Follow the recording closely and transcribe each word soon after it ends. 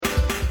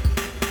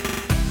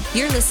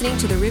You're listening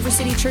to the River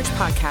City Church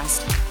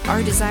podcast.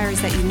 Our desire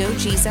is that you know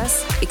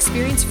Jesus,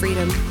 experience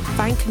freedom,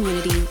 find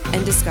community,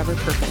 and discover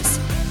purpose.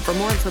 For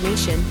more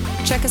information,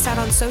 check us out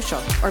on social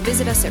or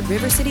visit us at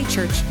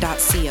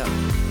rivercitychurch.co.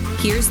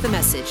 Here's the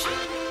message.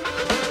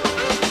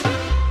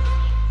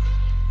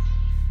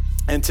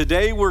 And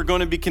today we're going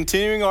to be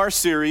continuing our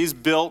series,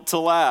 Built to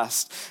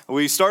Last.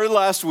 We started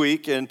last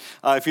week, and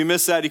if you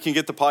missed that, you can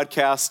get the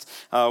podcast.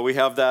 We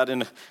have that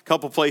in a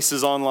couple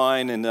places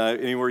online, and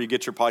anywhere you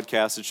get your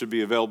podcast, it should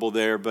be available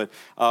there. But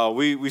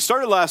we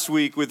started last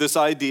week with this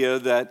idea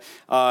that,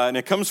 and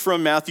it comes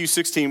from Matthew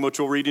 16, which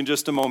we'll read in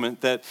just a moment,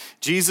 that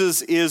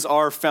Jesus is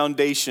our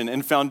foundation,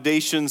 and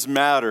foundations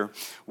matter.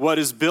 What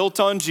is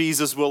built on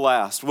Jesus will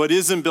last. What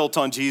isn't built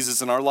on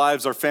Jesus in our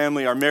lives, our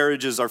family, our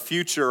marriages, our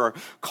future, our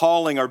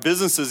calling, our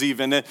businesses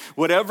even,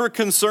 whatever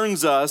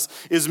concerns us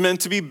is meant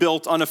to be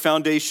built on a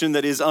foundation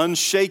that is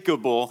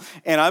unshakable.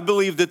 And I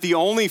believe that the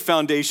only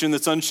foundation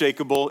that's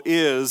unshakable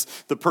is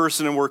the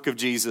person and work of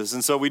Jesus.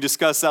 And so we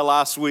discussed that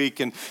last week,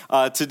 and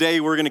today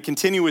we're going to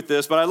continue with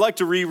this, but I'd like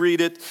to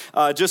reread it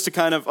just to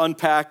kind of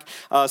unpack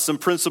some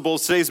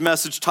principles. Today's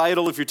message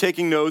title, if you're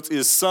taking notes,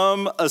 is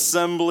Some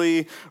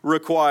Assembly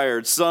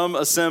Required. Some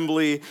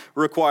assembly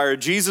required.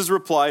 Jesus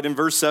replied in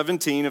verse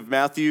 17 of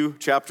Matthew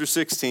chapter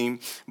 16,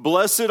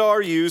 "Blessed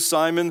are you,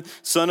 Simon,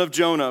 son of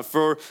Jonah,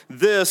 for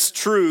this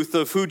truth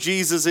of who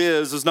Jesus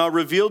is not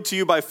revealed to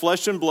you by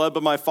flesh and blood,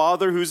 but my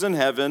Father who's in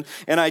heaven.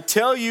 And I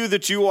tell you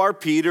that you are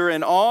Peter,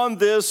 and on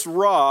this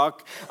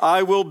rock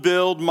I will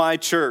build my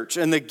church,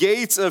 and the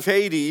gates of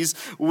Hades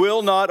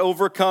will not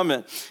overcome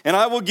it. And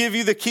I will give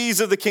you the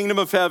keys of the kingdom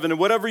of heaven, and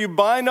whatever you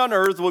bind on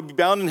earth will be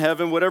bound in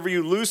heaven, whatever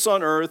you loose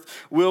on earth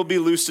will be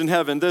loosed in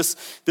heaven."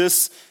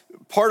 This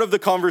part of the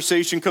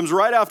conversation comes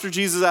right after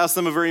Jesus asked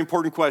them a very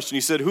important question.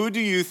 He said, "Who do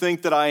you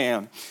think that I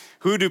am?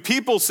 Who do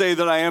people say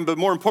that I am? But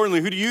more importantly,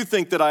 who do you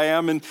think that I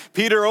am?" And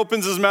Peter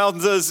opens his mouth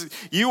and says,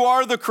 "You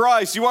are the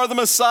Christ. You are the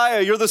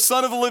Messiah. You're the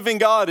Son of the living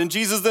God." And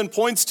Jesus then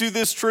points to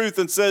this truth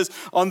and says,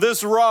 on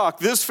this rock,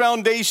 this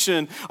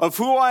foundation of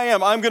who I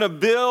am, I'm going to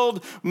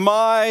build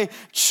my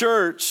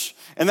church.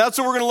 And that's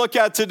what we're going to look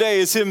at today,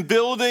 is him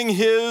building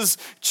his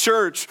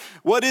church.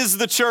 What is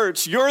the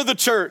church? You're the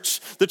church.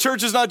 The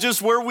church is not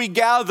just where we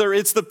gather.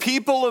 It's the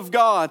people of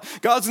God.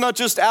 God's not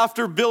just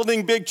after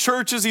building big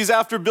churches. He's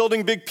after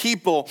building big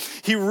people.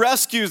 He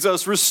rescues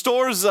us,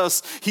 restores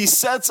us. He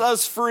sets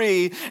us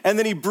free. And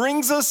then he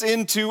brings us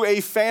into a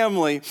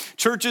family.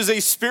 Church is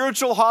a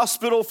spiritual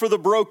hospital for the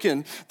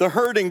broken, the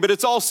hurting, but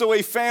it's also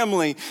a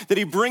family that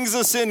he brings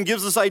us in,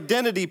 gives us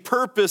identity,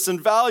 purpose, and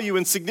value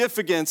and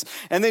significance.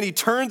 And then he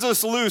turns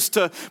us loose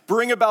to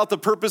bring about the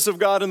purpose of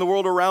God in the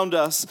world around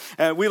us.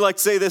 And we like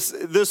to say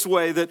this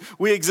way, that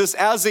we exist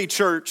as a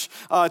church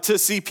to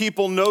see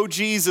people know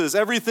Jesus.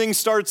 Everything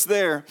starts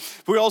there.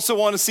 We also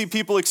want to see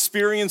people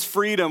experience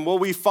freedom. What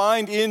we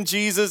find in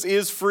Jesus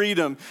is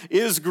freedom,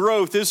 is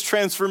growth, is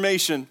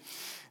transformation.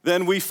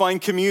 Then we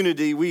find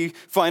community, we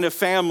find a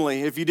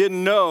family. If you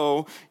didn't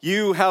know,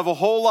 you have a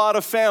whole lot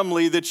of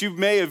family that you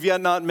may have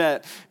yet not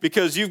met,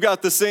 because you've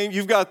got the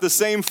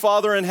same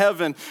Father in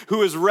heaven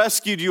who has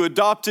rescued you,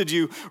 adopted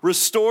you,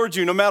 restored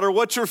you. No matter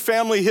what your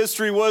family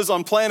history was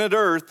on planet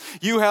Earth,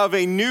 you have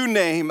a new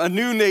name, a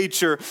new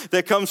nature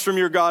that comes from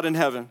your God in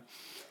heaven.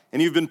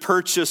 And you've been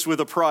purchased with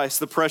a price,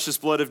 the precious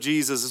blood of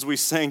Jesus, as we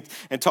sang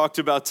and talked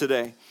about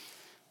today.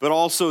 But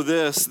also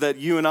this, that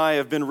you and I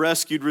have been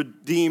rescued,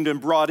 redeemed,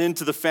 and brought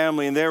into the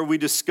family. And there we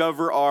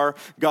discover our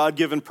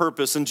God-given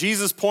purpose. And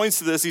Jesus points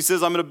to this. He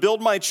says, I'm going to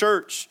build my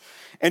church.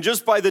 And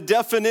just by the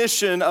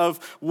definition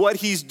of what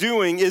he's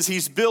doing is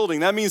he's building.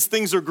 That means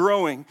things are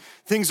growing.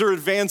 Things are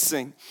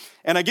advancing.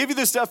 And I gave you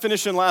this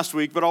definition last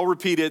week, but I'll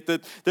repeat it,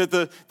 that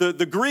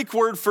the Greek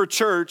word for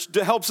church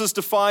helps us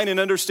define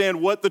and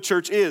understand what the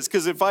church is.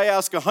 Because if I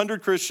ask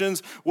 100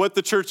 Christians what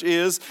the church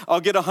is,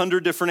 I'll get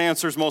 100 different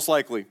answers most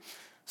likely.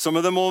 Some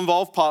of them will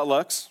involve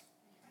potlucks.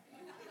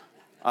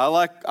 I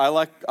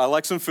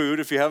like some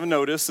food, if you haven't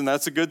noticed, and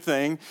that's a good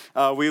thing.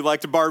 We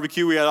like to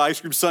barbecue. We had ice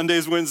cream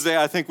Sundays,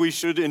 Wednesday. I think we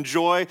should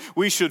enjoy,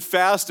 we should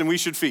fast, and we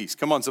should feast.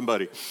 Come on,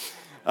 somebody.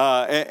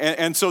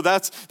 And so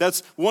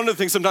that's one of the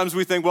things. Sometimes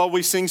we think, well,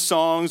 we sing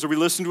songs or we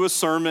listen to a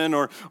sermon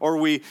or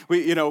we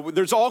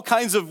there's all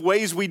kinds of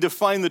ways we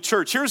define the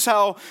church. Here's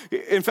how,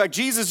 in fact,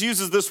 Jesus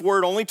uses this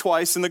word only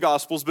twice in the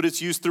Gospels, but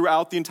it's used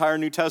throughout the entire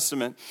New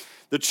Testament.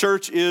 The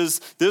church is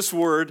this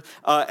word,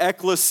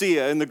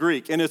 ekklesia in the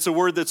Greek, and it's a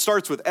word that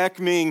starts with ek,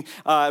 meaning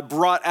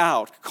brought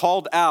out,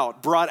 called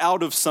out, brought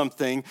out of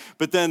something,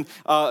 but then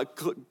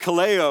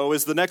kaleo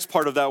is the next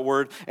part of that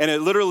word, and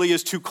it literally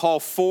is to call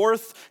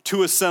forth,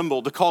 to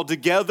assemble, to call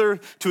together,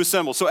 to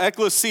assemble. So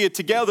ekklesia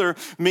together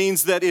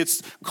means that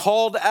it's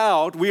called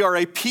out. We are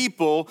a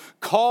people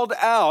called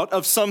out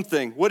of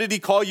something. What did he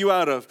call you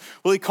out of?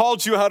 Well, he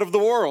called you out of the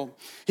world.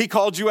 He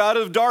called you out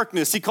of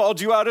darkness. He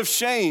called you out of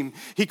shame.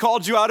 He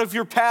called you out of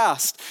your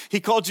past. He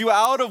called you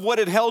out of what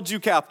had held you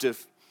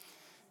captive.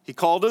 He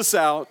called us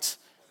out,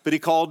 but he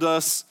called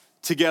us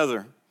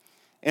together.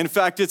 In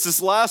fact, it's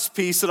this last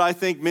piece that I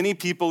think many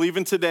people,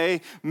 even today,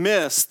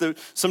 miss. That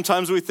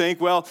sometimes we think,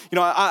 well,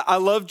 I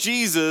love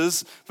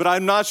Jesus, but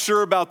I'm not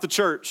sure about the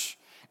church.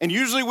 And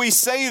usually we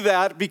say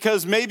that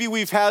because maybe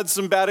we've had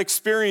some bad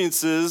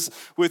experiences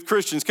with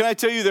Christians. Can I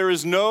tell you, there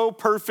is no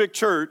perfect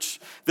church.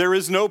 There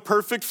is no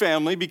perfect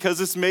family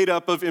because it's made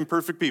up of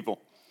imperfect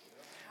people.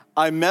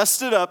 I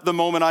messed it up the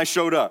moment I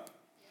showed up.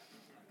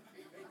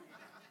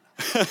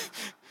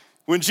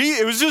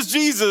 It was just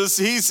Jesus,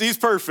 he's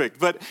perfect.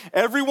 But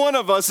every one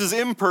of us is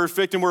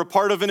imperfect, and we're a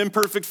part of an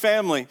imperfect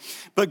family.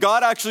 But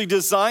God actually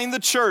designed the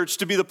church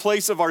to be the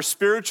place of our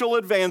spiritual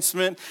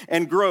advancement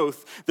and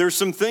growth. There's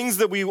some things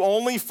that we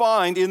only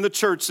find in the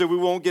church that we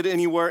won't get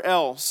anywhere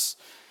else.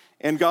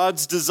 And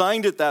God's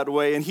designed it that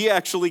way, and he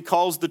actually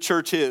calls the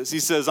church his.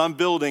 He says, I'm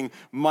building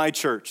my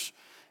church.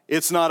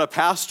 It's not a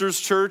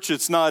pastor's church.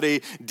 It's not a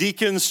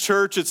deacon's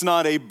church. It's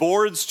not a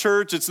board's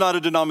church. It's not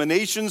a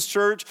denomination's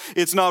church.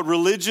 It's not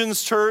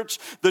religion's church.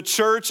 The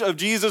church of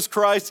Jesus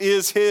Christ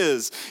is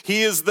his.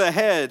 He is the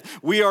head.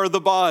 We are the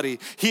body.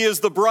 He is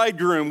the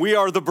bridegroom. We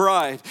are the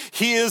bride.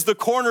 He is the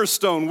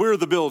cornerstone. We're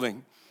the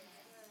building.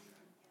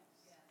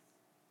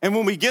 And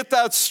when we get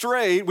that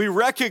straight, we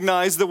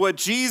recognize that what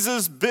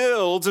Jesus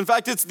builds, in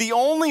fact, it's the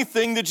only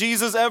thing that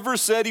Jesus ever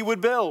said he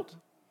would build.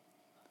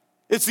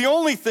 It's the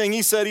only thing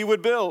he said he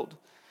would build.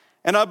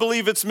 And I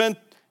believe it's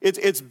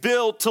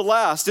built to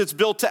last. It's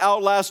built to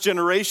outlast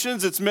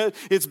generations. It's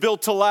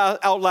built to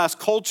outlast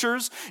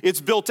cultures.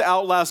 It's built to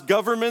outlast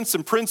governments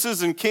and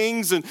princes and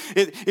kings. And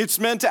it's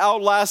meant to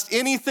outlast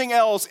anything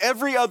else,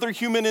 every other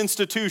human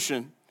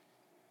institution.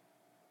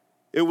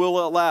 It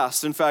will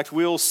outlast. In fact,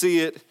 we'll see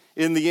it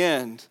in the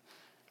end,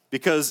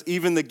 because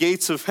even the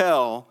gates of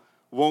hell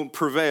won't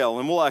prevail.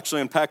 And we'll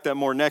actually unpack that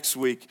more next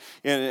week.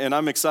 And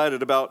I'm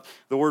excited about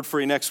the word for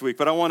you next week.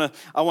 But I want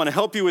to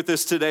help you with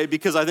this today,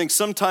 because I think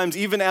sometimes,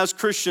 even as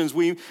Christians,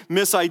 we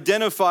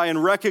misidentify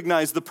and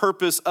recognize the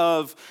purpose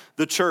of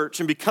the church.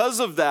 And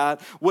because of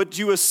that,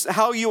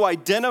 how you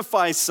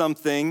identify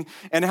something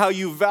and how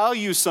you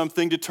value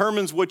something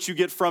determines what you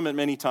get from it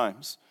many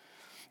times.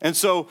 And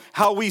so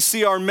how we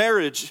see our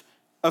marriage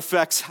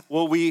affects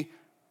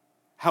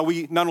how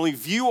we not only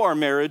view our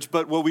marriage,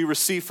 but what we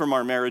receive from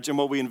our marriage and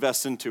what we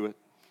invest into it.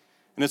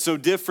 And it's so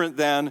different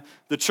than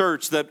the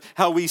church, that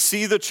how we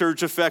see the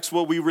church affects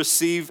what we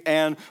receive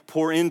and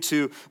pour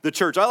into the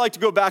church. I like to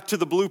go back to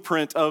the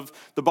blueprint of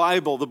the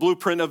Bible, the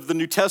blueprint of the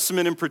New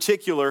Testament in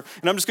particular.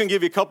 And I'm just going to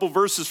give you a couple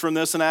verses from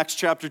this in Acts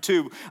chapter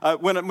 2.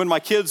 When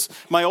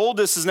my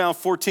oldest is now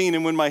 14,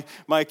 and when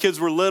my kids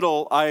were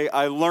little,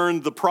 I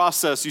learned the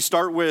process. You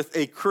start with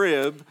a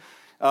crib,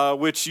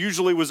 which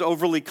usually was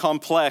overly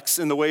complex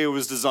in the way it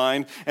was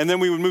designed. And then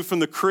we would move from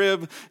the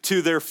crib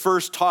to their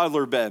first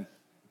toddler bed.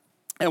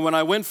 And when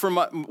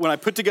I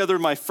put together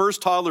my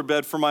first toddler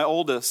bed for my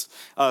oldest,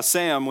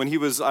 Sam, when he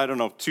was,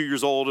 2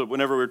 years old,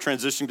 whenever we were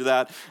transitioning to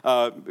that,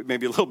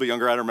 maybe a little bit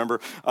younger, I don't remember.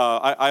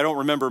 I don't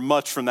remember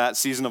much from that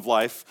season of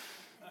life.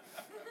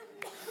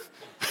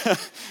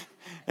 But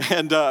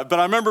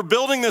I remember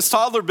building this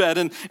toddler bed,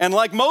 and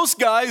like most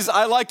guys,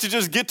 I like to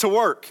just get to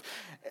work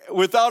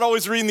without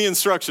always reading the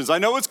instructions. I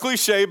know it's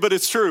cliche, but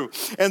it's true.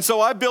 And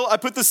so I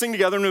put this thing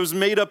together, and it was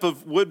made up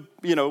of wood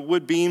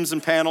beams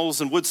and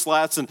panels and wood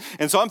slats. And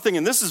so I'm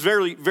thinking, this is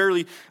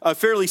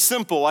fairly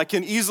simple. I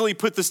can easily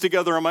put this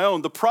together on my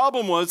own. The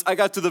problem was, I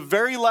got to the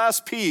very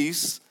last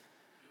piece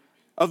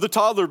of the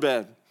toddler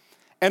bed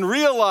and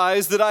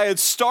realized that I had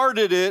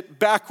started it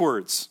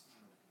backwards.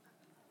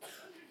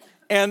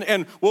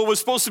 And what was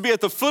supposed to be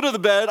at the foot of the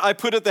bed, I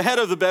put at the head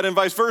of the bed, and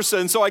vice versa.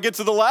 And so I get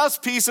to the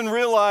last piece and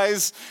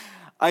realize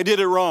I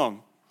did it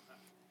wrong.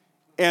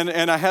 And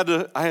I had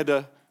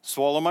to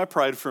swallow my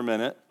pride for a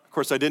minute. Of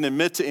course, I didn't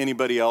admit to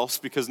anybody else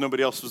because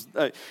nobody else was,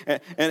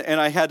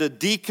 and I had to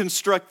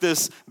deconstruct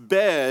this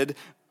bed,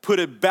 put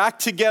it back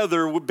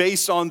together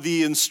based on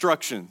the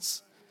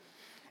instructions.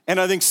 And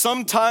I think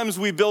sometimes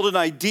we build an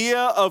idea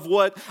of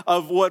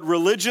what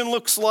religion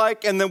looks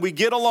like, and then we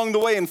get along the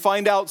way and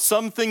find out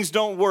some things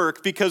don't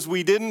work because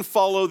we didn't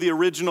follow the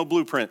original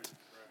blueprint.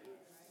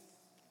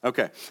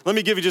 Okay, let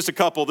me give you just a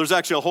couple. There's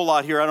actually a whole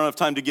lot here I don't have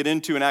time to get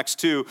into in Acts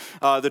 2.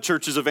 The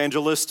church is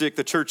evangelistic.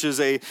 The church is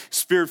a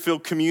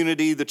spirit-filled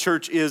community. The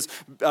church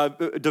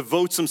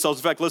devotes themselves.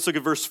 In fact, let's look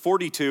at verse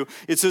 42.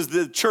 It says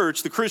the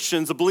church, the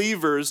Christians, the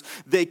believers,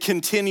 they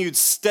continued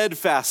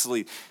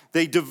steadfastly.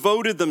 They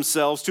devoted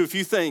themselves to a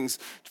few things.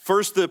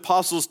 First, the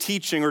apostles'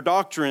 teaching or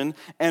doctrine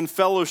and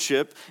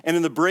fellowship, and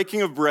in the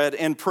breaking of bread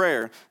and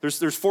prayer.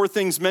 There's four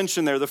things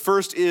mentioned there. The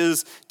first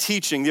is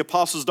teaching, the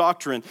apostles'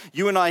 doctrine.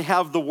 You and I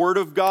have the Word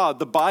of God,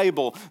 the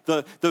Bible,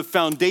 the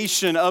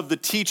foundation of the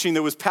teaching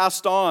that was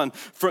passed on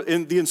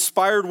in the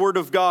inspired Word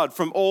of God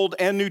from Old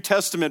and New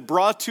Testament,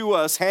 brought to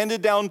us,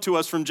 handed down to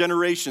us from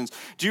generations.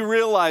 Do you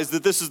realize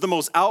that this is the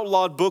most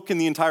outlawed book in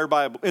the entire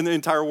Bible, in the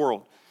entire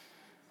world?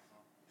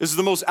 This is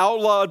the most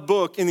outlawed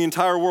book in the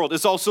entire world.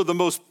 It's also the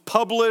most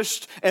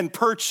published and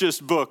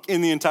purchased book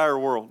in the entire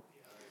world.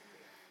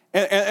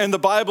 And the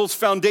Bible's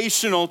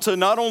foundational to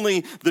not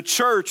only the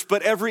church,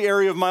 but every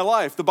area of my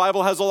life. The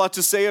Bible has a lot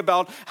to say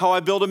about how I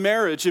build a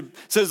marriage. It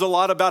says a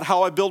lot about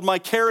how I build my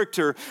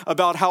character,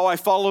 about how I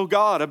follow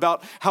God,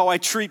 about how I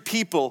treat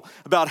people,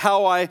 about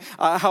how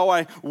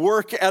I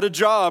work at a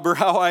job or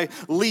how I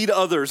lead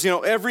others.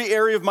 Every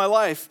area of my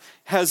life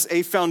has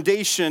a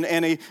foundation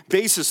and a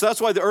basis.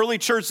 That's why the early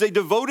church, they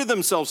devoted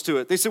themselves to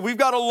it. They said, we've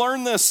got to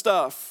learn this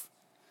stuff.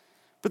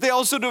 But they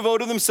also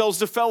devoted themselves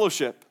to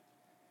fellowship.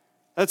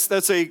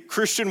 That's a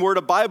Christian word,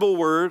 a Bible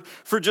word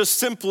for just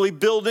simply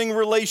building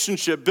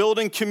relationship,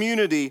 building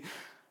community,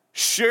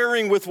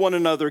 sharing with one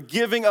another,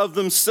 giving of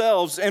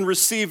themselves and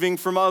receiving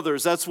from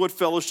others. That's what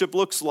fellowship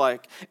looks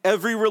like.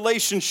 Every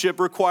relationship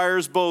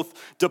requires both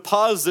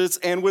deposits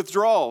and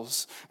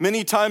withdrawals.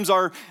 Many times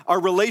our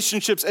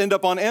relationships end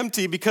up on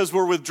empty because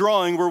we're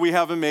withdrawing where we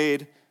haven't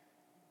made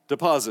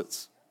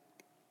deposits.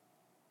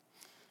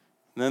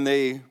 And then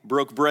they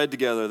broke bread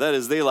together. That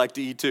is, they like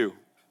to eat too.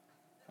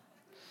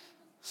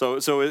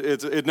 So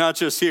it's not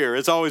just here.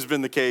 It's always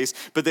been the case,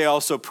 but they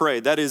also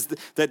prayed. That is,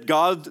 that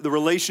God, the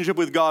relationship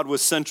with God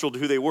was central to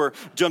who they were.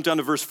 Jump down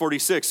to verse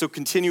 46. So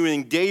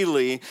continuing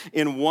daily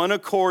in one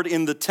accord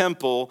in the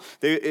temple,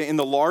 in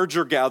the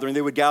larger gathering,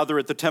 they would gather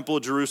at the temple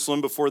of Jerusalem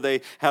before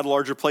they had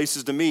larger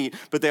places to meet,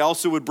 but they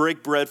also would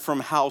break bread from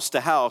house to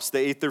house.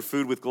 They ate their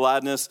food with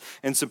gladness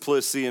and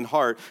simplicity in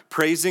heart,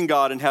 praising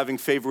God and having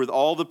favor with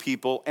all the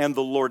people, and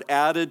the Lord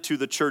added to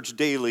the church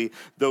daily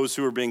those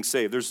who were being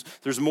saved.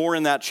 There's more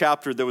in that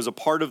chapter that was a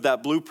part of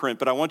that blueprint,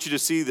 but I want you to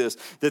see this,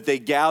 that they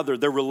gathered.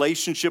 Their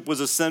relationship was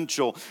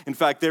essential. In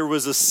fact, there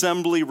was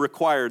assembly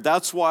required.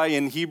 That's why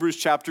in Hebrews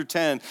chapter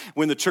 10,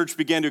 when the church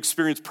began to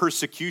experience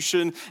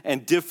persecution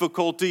and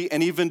difficulty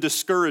and even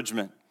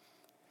discouragement,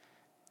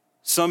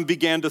 some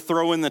began to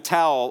throw in the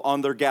towel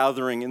on their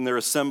gathering and their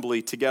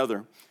assembly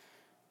together.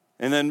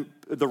 And then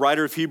the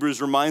writer of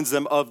Hebrews reminds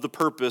them of the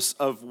purpose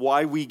of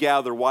why we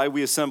gather, why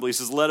we assemble. He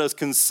says, let us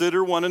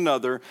consider one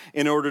another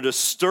in order to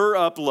stir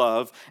up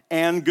love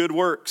and good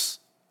works,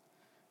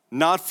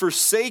 not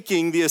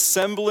forsaking the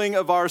assembling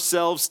of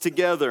ourselves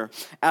together,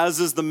 as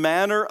is the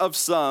manner of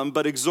some,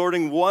 but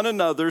exhorting one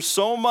another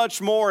so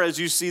much more as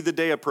you see the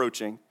day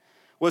approaching.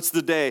 What's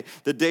the day?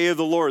 The day of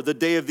the Lord, the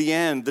day of the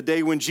end, the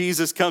day when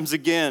Jesus comes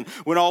again,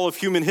 when all of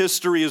human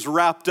history is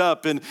wrapped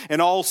up and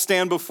all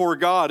stand before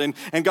God. And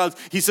God,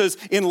 he says,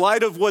 in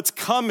light of what's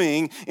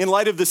coming, in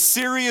light of the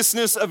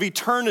seriousness of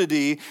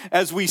eternity,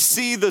 as we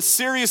see the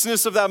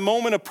seriousness of that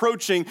moment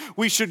approaching,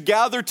 we should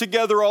gather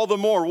together all the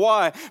more.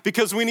 Why?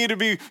 Because we need to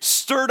be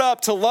stirred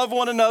up to love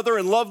one another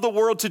and love the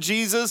world to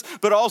Jesus,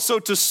 but also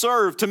to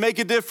serve, to make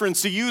a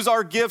difference, to use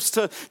our gifts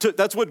to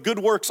that's what good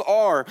works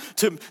are,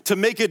 to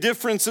make a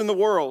difference in the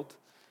world.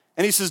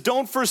 And he says,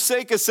 don't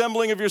forsake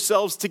assembling of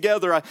yourselves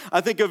together.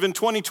 I think of in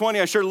 2020,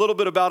 I shared a little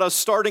bit about us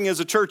starting as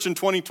a church in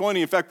 2020.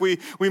 In fact, we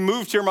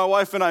moved here, my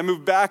wife and I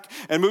moved back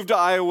and moved to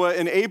Iowa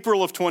in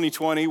April of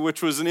 2020,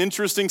 which was an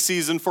interesting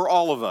season for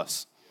all of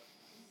us.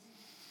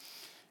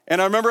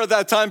 And I remember at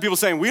that time people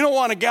saying, we don't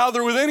want to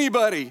gather with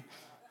anybody.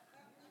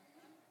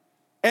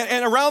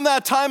 And around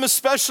that time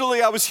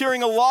especially, I was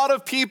hearing a lot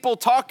of people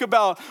talk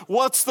about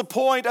what's the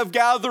point of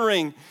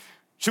gathering?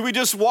 Should we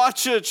just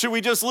watch it? Should we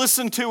just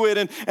listen to it?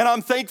 And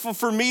I'm thankful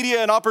for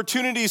media and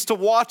opportunities to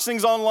watch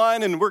things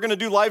online. And we're going to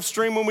do live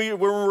stream when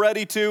we're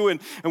ready to.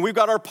 And we've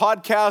got our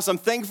podcast. I'm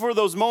thankful for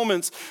those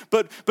moments.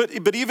 But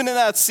even in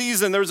that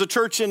season, there was a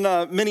church in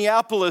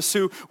Minneapolis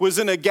who was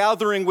in a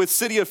gathering with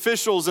city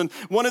officials. And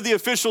one of the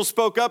officials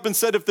spoke up and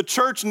said, if the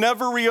church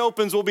never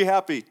reopens, we'll be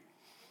happy.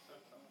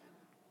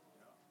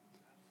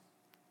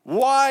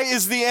 Why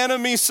is the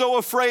enemy so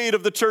afraid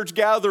of the church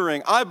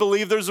gathering? I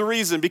believe there's a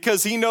reason,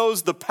 because he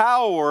knows the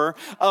power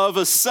of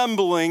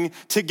assembling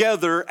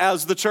together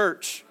as the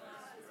church.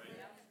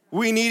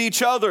 We need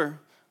each other.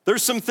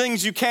 There's some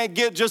things you can't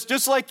get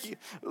just like,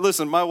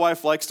 listen, my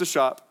wife likes to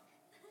shop.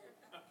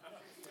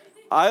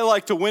 I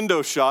like to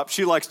window shop.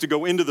 She likes to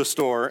go into the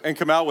store and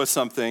come out with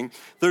something.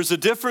 There's a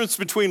difference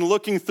between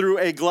looking through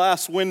a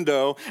glass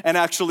window and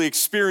actually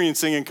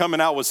experiencing and coming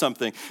out with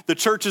something. The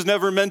church is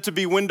never meant to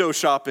be window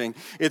shopping.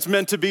 It's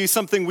meant to be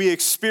something we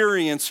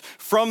experience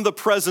from the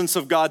presence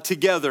of God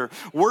together,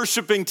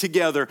 worshiping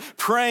together,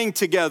 praying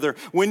together.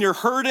 When you're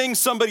hurting,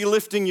 somebody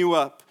lifting you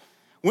up.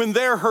 When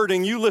they're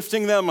hurting, you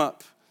lifting them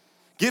up.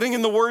 Getting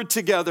in the Word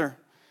together.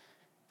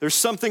 There's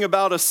something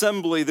about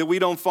assembly that we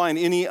don't find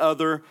any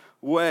other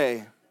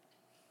way.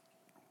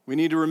 We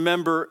need to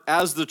remember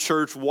as the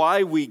church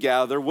why we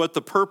gather, what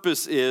the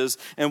purpose is,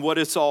 and what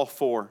it's all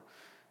for.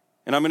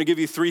 And I'm going to give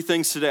you 3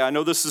 things today. I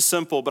know this is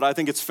simple, but I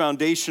think it's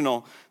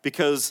foundational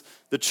because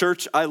the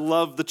church, I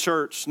love the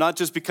church, not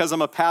just because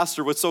I'm a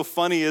pastor. What's so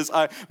funny is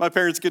my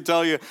parents could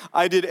tell you,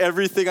 I did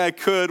everything I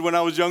could when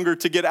I was younger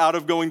to get out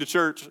of going to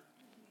church.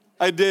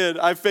 I did.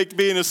 I faked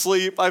being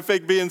asleep. I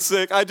faked being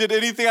sick. I did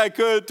anything I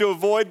could to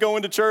avoid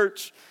going to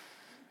church.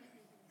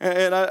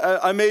 And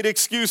I made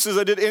excuses.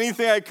 I did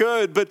anything I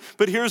could.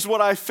 But here's what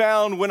I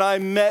found when I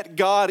met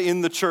God in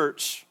the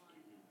church.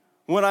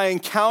 When I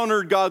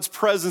encountered God's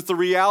presence, the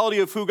reality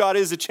of who God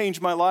is, it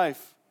changed my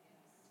life.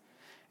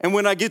 And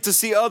when I get to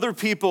see other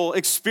people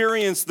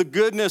experience the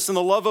goodness and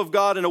the love of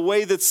God in a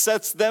way that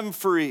sets them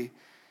free,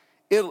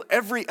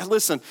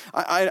 listen,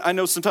 I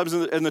know sometimes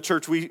in the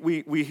church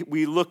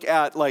we look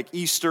at like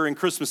Easter and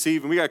Christmas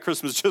Eve, and we got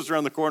Christmas just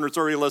around the corner. It's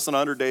already less than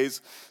 100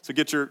 days, so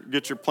get your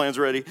plans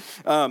ready.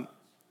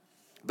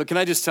 But can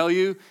I just tell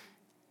you,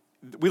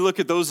 we look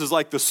at those as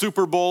like the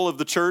Super Bowl of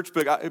the church,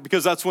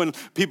 because that's when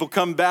people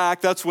come back.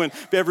 That's when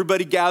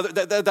everybody gathers.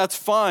 That's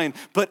fine.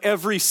 But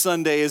every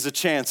Sunday is a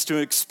chance to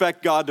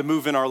expect God to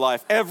move in our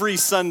life. Every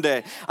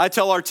Sunday. I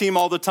tell our team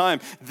all the time,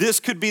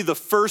 this could be the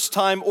first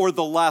time or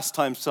the last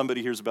time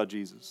somebody hears about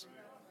Jesus.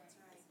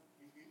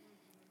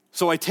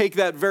 So I take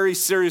that very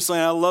seriously,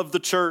 and I love the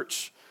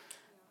church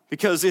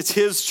because it's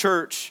his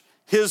church,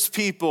 his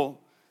people,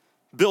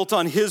 built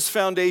on his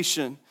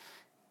foundation.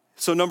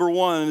 So number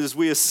one is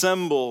we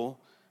assemble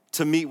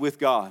to meet with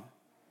God.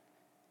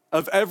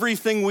 Of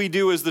everything we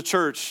do as the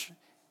church,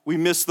 we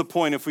miss the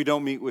point if we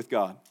don't meet with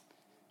God.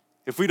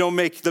 If we don't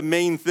make the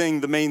main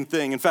thing the main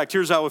thing. In fact,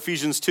 here's how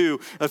Ephesians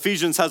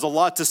has a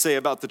lot to say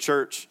about the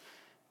church.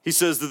 He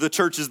says that the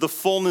church is the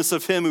fullness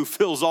of him who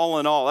fills all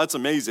in all. That's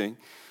amazing.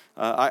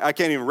 I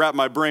can't even wrap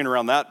my brain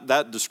around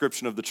that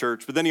description of the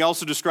church. But then he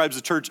also describes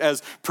the church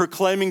as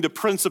proclaiming to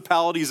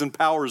principalities and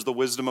powers the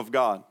wisdom of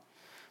God.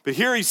 But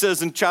here he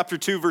says in chapter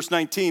 2, verse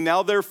 19,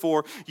 now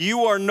therefore,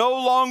 you are no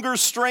longer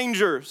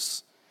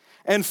strangers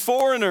and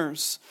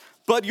foreigners,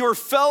 but your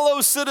fellow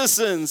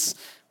citizens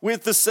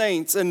with the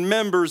saints and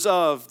members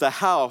of the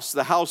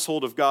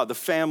household of God, the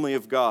family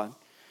of God.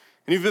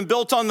 And you've been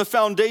built on the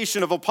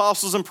foundation of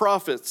apostles and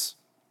prophets,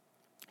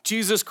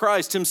 Jesus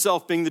Christ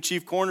himself being the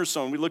chief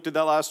cornerstone. We looked at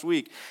that last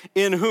week.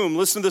 In whom,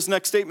 listen to this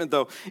next statement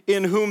though,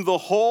 in whom the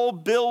whole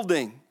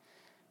building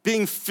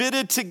being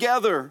fitted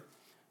together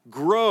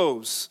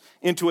grows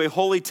into a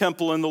holy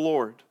temple in the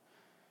Lord,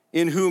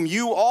 in whom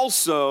you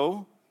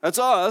also, that's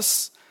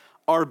us,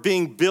 are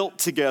being built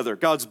together.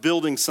 God's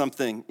building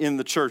something in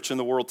the church in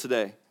the world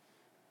today.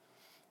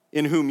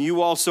 In whom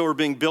you also are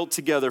being built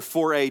together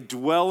for a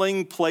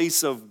dwelling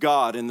place of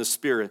God in the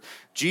Spirit.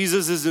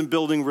 Jesus isn't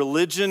building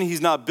religion.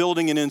 He's not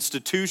building an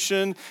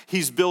institution.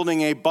 He's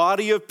building a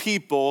body of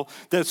people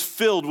that's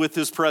filled with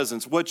his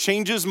presence. What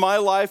changes my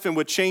life and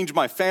what changed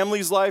my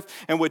family's life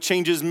and what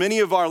changes many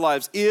of our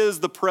lives is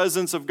the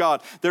presence of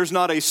God. There's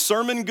not a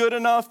sermon good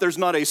enough. There's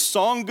not a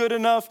song good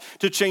enough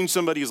to change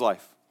somebody's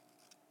life.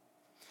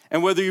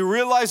 And whether you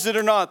realize it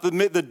or not,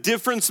 the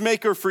difference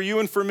maker for you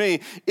and for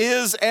me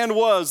is and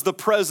was the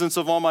presence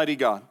of Almighty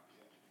God.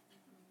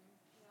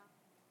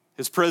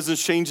 His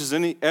presence changes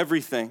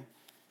everything.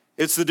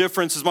 It's the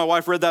difference, as my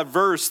wife read that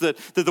verse, that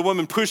the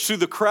woman pushed through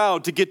the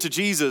crowd to get to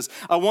Jesus.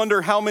 I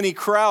wonder how many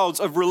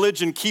crowds of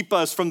religion keep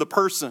us from the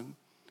person.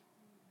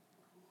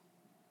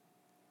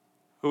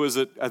 Who is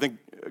it? I think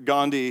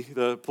Gandhi,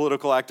 the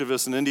political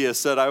activist in India,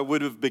 said, I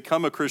would have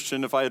become a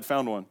Christian if I had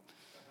found one.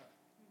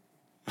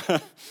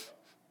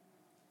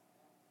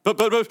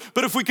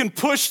 But if we can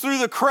push through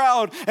the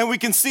crowd and we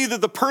can see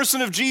that the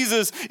person of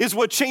Jesus is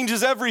what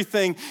changes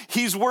everything,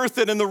 he's worth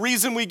it. And the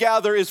reason we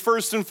gather is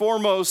first and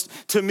foremost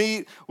to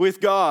meet with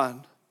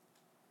God.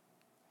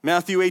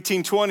 Matthew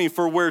 18:20,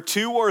 for where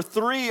 2 or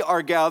 3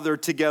 are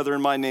gathered together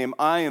in my name,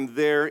 I am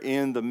there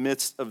in the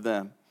midst of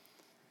them.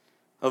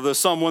 Although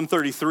Psalm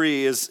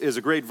 133 is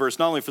a great verse,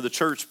 not only for the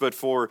church, but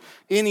for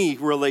any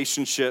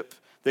relationship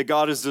that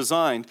God has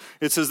designed.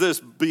 It says this,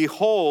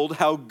 behold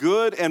how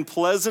good and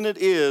pleasant it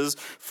is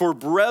for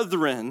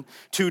brethren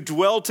to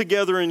dwell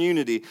together in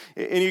unity.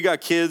 And you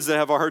got kids that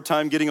have a hard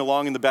time getting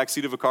along in the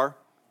backseat of a car?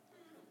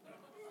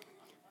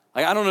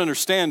 I don't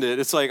understand it.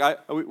 It's like,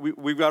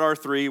 we've got our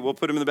 3, we'll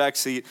put them in the back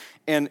seat,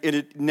 and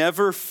it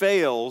never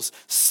fails,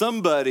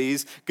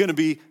 somebody's gonna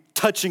be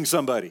touching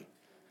somebody.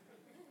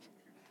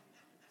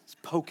 It's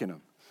poking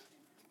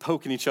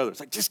each other.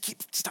 It's like, just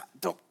stop,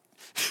 don't.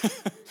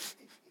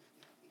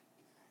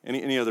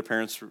 Any other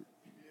parents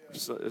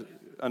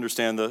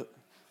understand the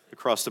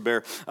cross to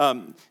bear?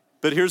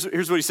 But here's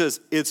what he says.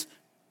 It's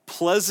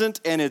pleasant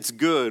and it's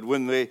good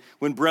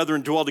when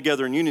brethren dwell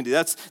together in unity.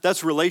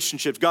 That's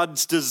relationships.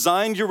 God's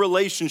designed your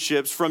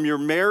relationships from your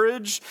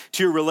marriage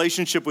to your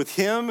relationship with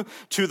him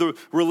to the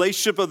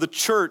relationship of the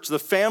church, the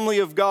family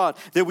of God,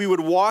 that we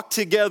would walk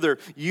together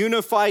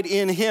unified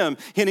in him.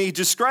 And he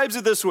describes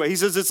it this way. He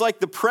says it's like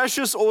the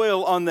precious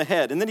oil on the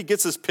head. And then he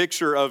gets this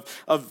picture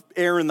of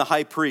Aaron the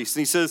high priest.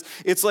 And he says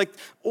it's like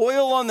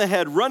oil on the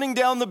head running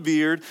down the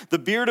beard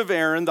of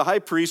Aaron, the high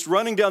priest,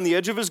 running down the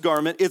edge of his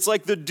garment. It's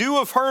like the dew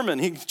of Hermon.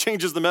 He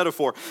changes the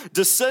metaphor.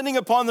 Descending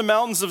upon the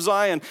mountains of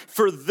Zion,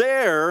 for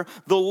there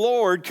the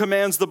Lord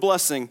commands the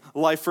blessing,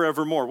 life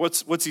forevermore.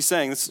 What's he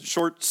saying? This is a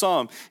short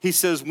psalm. He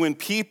says, when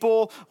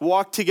people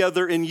walk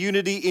together in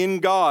unity in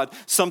God,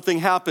 something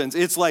happens.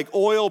 It's like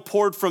oil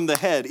poured from the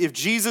head. If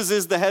Jesus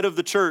is the head of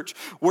the church,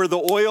 where the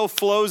oil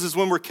flows is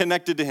when we're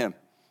connected to him.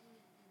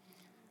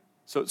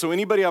 So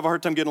anybody have a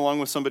hard time getting along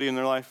with somebody in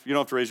their life? You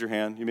don't have to raise your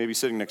hand. You may be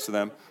sitting next to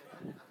them.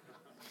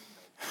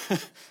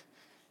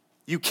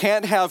 You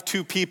can't have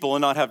 2 people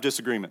and not have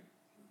disagreement.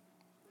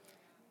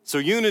 So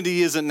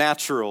unity isn't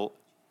natural.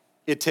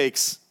 It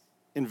takes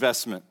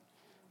investment.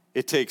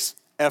 It takes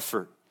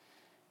effort.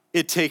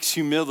 It takes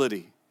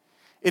humility.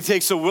 It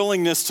takes a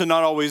willingness to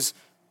not always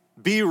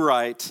be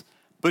right,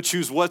 but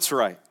choose what's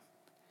right.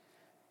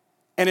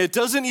 And it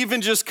doesn't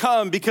even just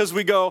come because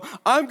we go,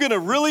 I'm going to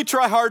really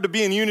try hard to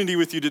be in unity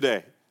with you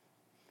today.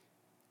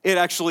 It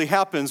actually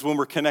happens when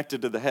we're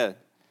connected to the head.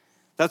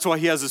 That's why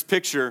he has this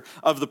picture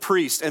of the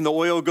priest, and the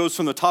oil goes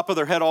from the top of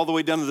their head all the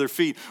way down to their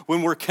feet.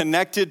 When we're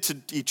connected to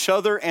each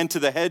other and to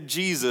the head,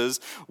 Jesus,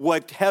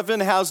 what heaven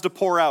has to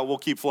pour out will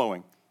keep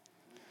flowing.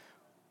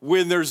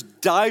 When there's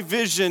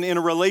division in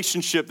a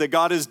relationship that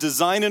God has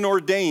designed and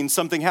ordained,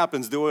 something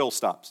happens, the oil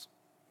stops.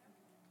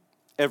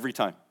 Every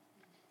time.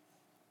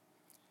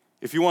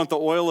 If you want the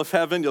oil of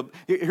heaven,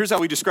 here's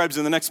how he describes it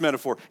in the next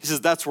metaphor. He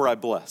says, that's where I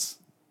bless.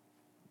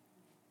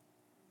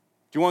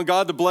 Do you want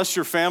God to bless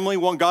your family?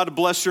 Want God to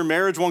bless your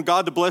marriage? Want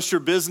God to bless your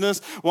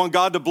business? Want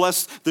God to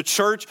bless the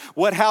church?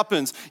 What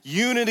happens?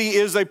 Unity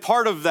is a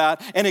part of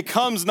that, and it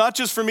comes not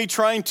just from me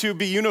trying to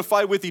be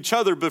unified with each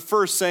other, but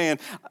first saying,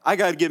 I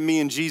got to get me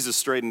and Jesus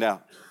straightened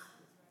out.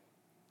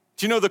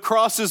 Do you know the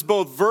cross is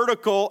both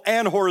vertical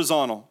and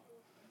horizontal?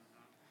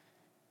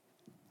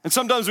 And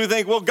sometimes we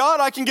think, well,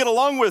 God I can get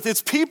along with.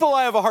 It's people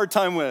I have a hard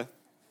time with.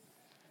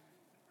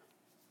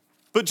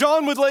 But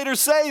John would later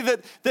say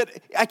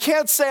that I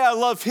can't say I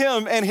love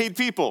him and hate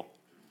people.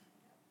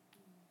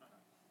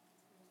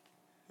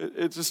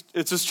 It's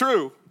just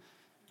true.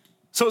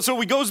 So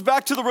we goes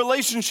back to the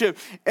relationship.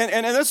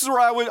 And this is where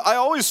I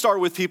always start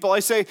with people.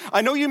 I say,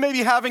 I know you may be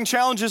having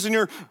challenges in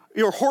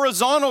your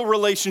horizontal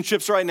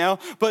relationships right now,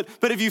 but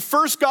have you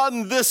first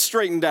gotten this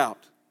straightened out?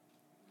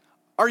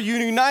 Are you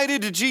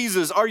united to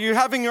Jesus? Are you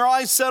having your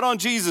eyes set on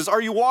Jesus? Are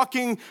you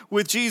walking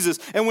with Jesus?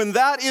 And when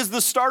that is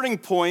the starting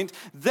point,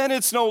 then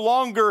it's no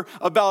longer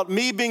about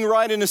me being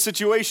right in a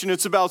situation.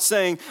 It's about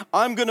saying,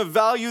 I'm going to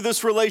value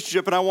this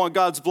relationship and I want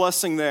God's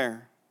blessing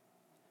there.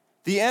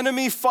 The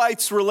enemy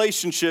fights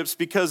relationships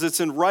because it's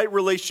in right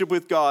relationship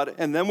with God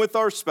and then with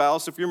our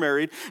spouse, if you're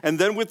married, and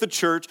then with the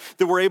church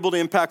that we're able to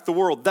impact the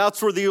world.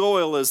 That's where the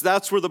oil is.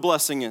 That's where the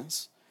blessing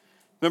is.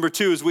 Number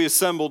 2 is we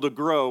assemble to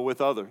grow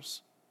with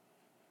others.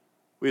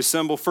 We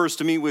assemble first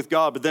to meet with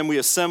God, but then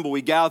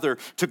we gather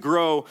to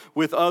grow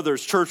with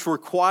others. Church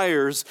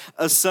requires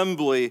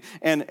assembly.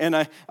 And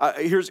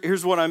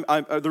here's what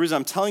the reason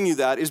I'm telling you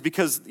that is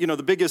because,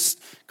 the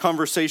biggest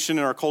conversation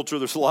in our culture,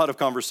 there's a lot of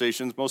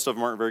conversations, most of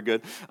them aren't very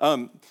good,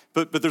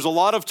 but there's a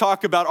lot of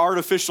talk about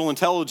artificial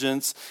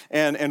intelligence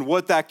and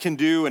what that can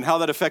do and how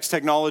that affects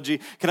technology.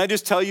 Can I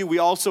just tell you, we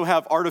also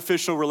have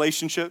artificial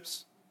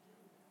relationships.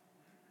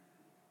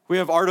 We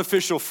have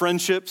artificial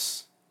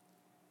friendships.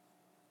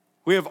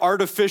 We have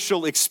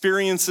artificial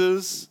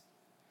experiences.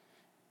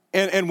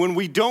 And when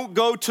we don't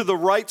go to the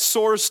right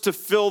source to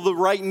fill the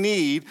right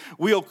need,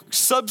 we'll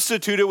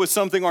substitute it with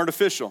something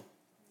artificial.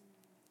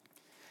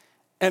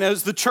 And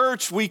as the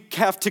church, we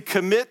have to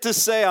commit to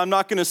say, I'm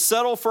not going to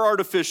settle for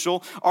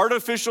artificial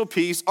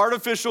peace,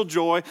 artificial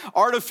joy,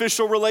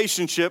 artificial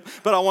relationship,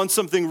 but I want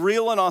something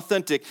real and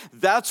authentic.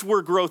 That's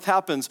where growth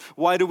happens.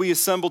 Why do we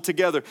assemble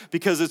together?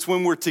 Because it's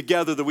when we're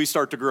together that we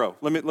start to grow.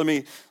 Let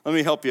me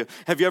help you.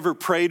 Have you ever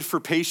prayed for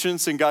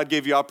patience and God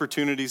gave you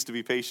opportunities to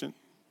be patient?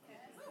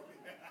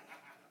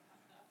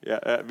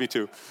 Yeah, me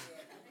too.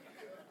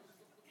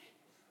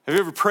 Have you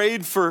ever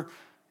prayed for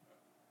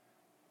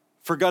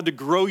God to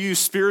grow you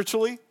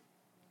spiritually?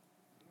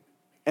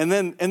 And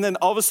then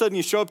all of a sudden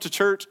you show up to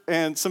church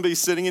and somebody's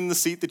sitting in the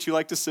seat that you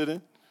like to sit in.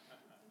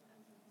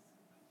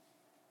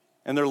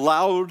 And they're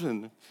loud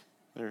and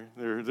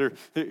they're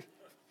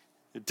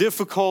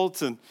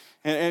difficult and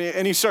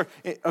you start,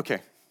 okay.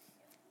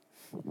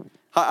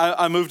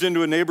 I moved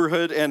into a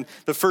neighborhood and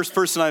the first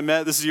person I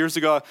met, this is years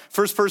ago,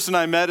 first person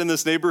I met in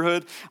this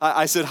neighborhood,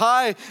 I said,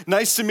 hi,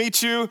 nice to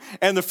meet you.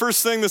 And the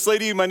first thing this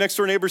lady, my next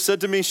door neighbor,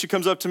 said to me, she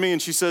comes up to me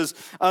and she says,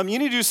 you need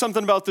to do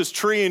something about this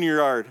tree in your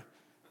yard.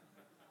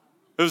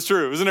 It was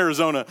true. It was in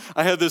Arizona.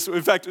 I had this,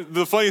 in fact,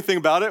 the funny thing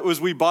about it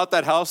was we bought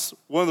that house.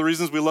 One of the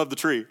reasons we loved the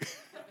tree.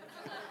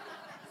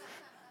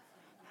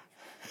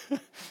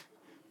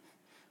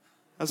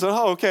 I said,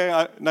 oh,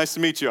 okay, nice to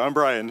meet you. I'm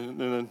Brian. And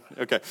then,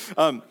 okay.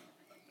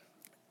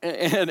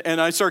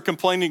 And I start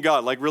complaining to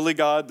God, like, really,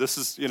 God, this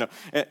is,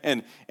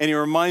 and he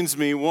reminds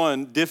me,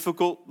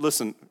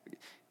 listen,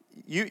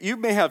 you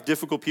may have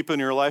difficult people in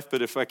your life,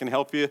 but if I can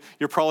help you,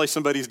 you're probably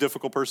somebody's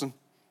difficult person.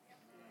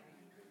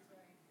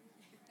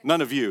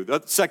 None of you.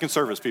 That's second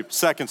service, people.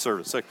 Second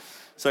service.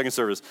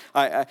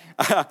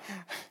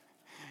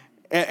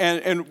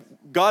 And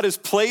God has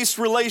placed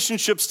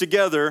relationships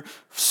together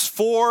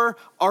for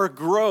our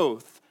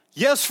growth.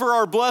 Yes, for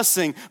our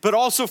blessing, but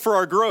also for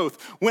our growth.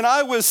 When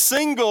I was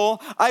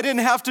single, I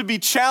didn't have to be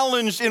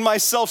challenged in my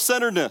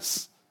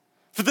self-centeredness.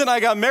 But then I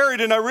got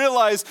married and I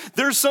realized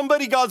there's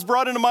somebody God's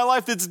brought into my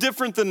life that's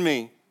different than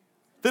me,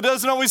 that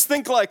doesn't always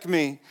think like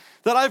me,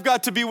 that I've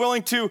got to be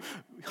willing to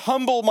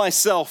humble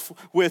myself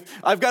with.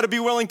 I've got to be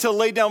willing to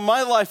lay down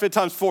my life at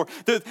times for.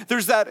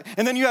 There's that.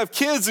 And then you have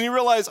kids and you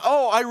realize,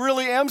 oh, I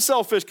really am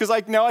selfish because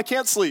now I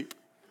can't sleep.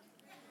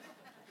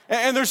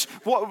 And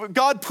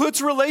God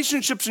puts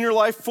relationships in your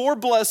life for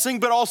blessing,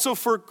 but also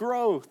for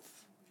growth.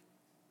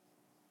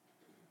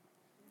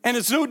 And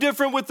it's no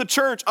different with the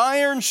church.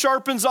 Iron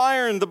sharpens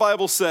iron, the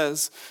Bible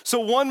says. So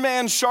one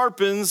man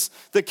sharpens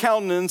the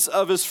countenance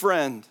of his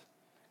friend.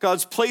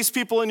 God's placed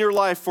people in your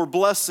life for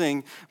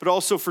blessing, but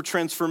also for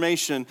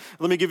transformation.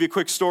 Let me give you a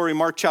quick story,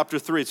 Mark chapter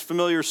 3. It's a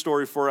familiar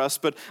story for us,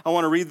 but I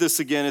want to read this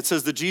again. It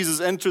says that Jesus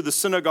entered the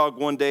synagogue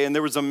one day, and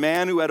there was a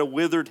man who had a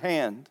withered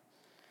hand.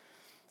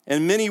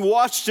 And many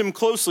watched him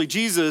closely,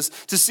 Jesus,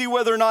 to see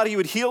whether or not he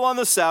would heal on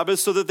the Sabbath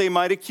so that they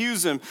might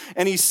accuse him.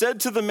 And he said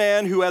to the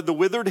man who had the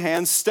withered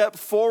hand, "Step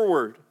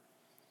forward."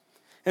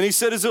 And he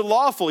said, "Is it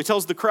lawful?" He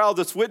tells the crowd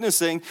that's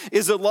witnessing,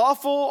 "Is it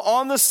lawful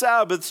on the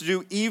Sabbath to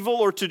do evil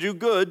or to do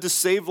good, to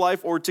save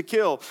life or to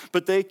kill?"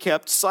 But they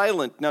kept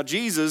silent. Now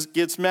Jesus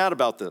gets mad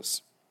about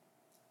this.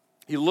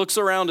 He looks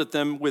around at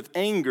them with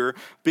anger,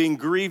 being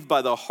grieved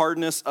by the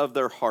hardness of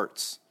their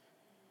hearts.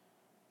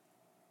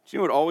 Do you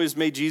know what always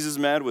made Jesus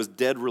mad was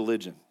dead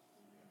religion.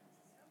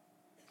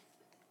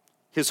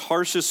 His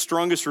harshest,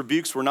 strongest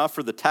rebukes were not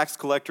for the tax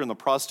collector and the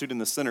prostitute and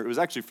the sinner. It was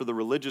actually for the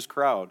religious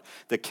crowd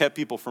that kept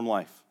people from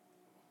life.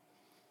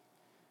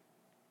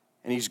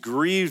 And he's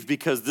grieved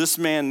because this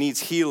man needs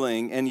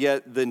healing, and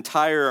yet the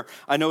entire,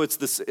 I know it's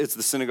the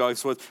synagogue,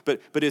 but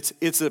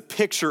it's a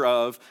picture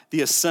of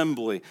the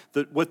assembly,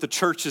 what the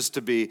church is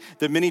to be,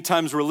 that many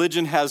times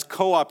religion has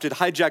co-opted,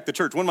 hijacked the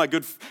church. One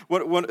of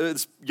my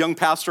this young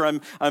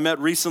pastor I met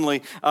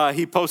recently,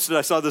 he posted,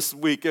 I saw this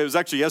week, it was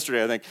actually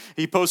yesterday, I think,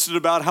 he posted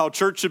about how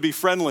church should be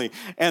friendly,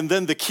 and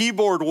then the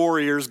keyboard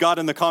warriors got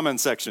in the comment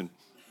section.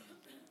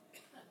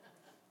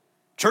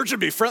 Church should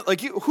be friendly,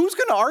 like who's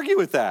going to argue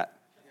with that?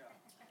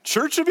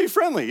 Church should be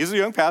friendly. He's a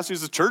young pastor. He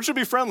says, church should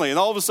be friendly. And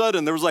all of a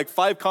sudden, there was like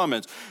 5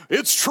 comments.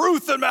 It's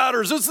truth that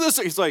matters. It's this.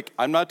 He's like,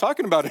 I'm not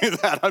talking about any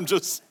of that. I'm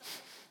just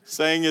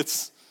saying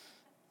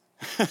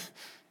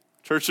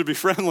church should be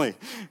friendly.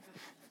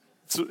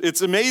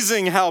 It's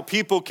amazing how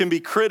people can be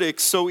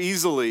critics so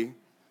easily.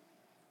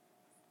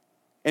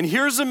 And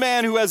here's a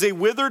man who has a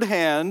withered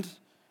hand.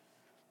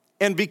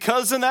 And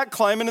because in that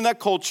climate, in that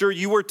culture,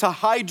 you were to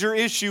hide your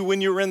issue when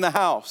you were in the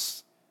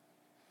house.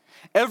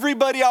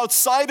 Everybody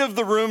outside of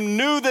the room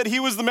knew that he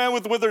was the man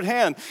with the withered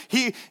hand.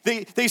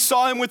 They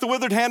saw him with the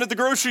withered hand at the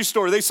grocery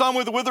store. They saw him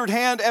with the withered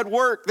hand at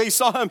work. They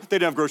saw him, they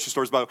didn't have grocery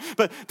stores, but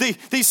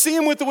they see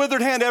him with the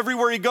withered hand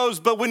everywhere he goes.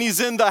 But when he's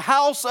in the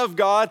house of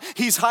God,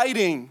 he's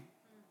hiding.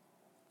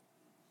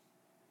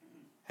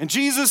 And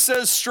Jesus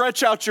says,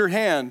 stretch out your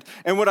hand.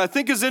 And what I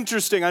think is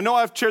interesting, I know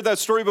I've shared that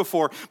story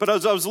before, but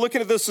as I was looking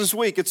at this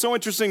week, it's so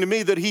interesting to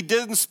me that he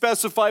didn't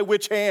specify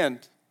which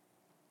hand.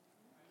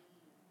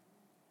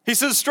 He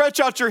says,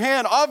 stretch out your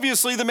hand.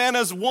 Obviously, the man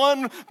has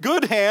one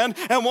good hand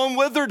and one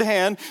withered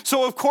hand,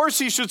 so of course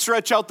he should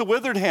stretch out the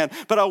withered hand.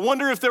 But I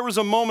wonder if there was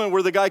a moment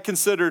where the guy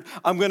considered,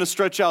 I'm going to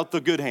stretch out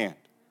the good hand.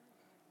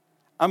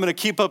 I'm going to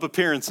keep up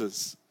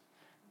appearances.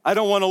 I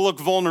don't want to look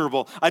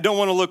vulnerable. I don't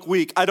want to look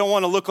weak. I don't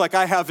want to look like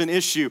I have an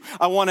issue.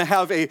 I want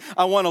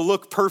to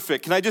look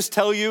perfect. Can I just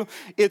tell you,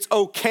 it's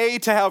okay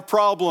to have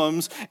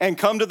problems and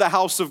come to the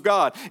house of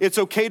God. It's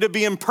okay to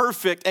be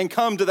imperfect and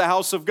come to the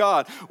house of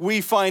God.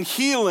 We find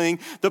healing.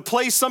 The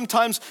place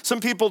sometimes,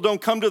 some people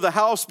don't come to the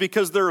house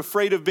because they're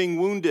afraid of being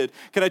wounded.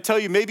 Can I tell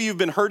you, maybe you've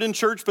been hurt in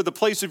church, but the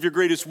place of your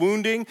greatest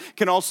wounding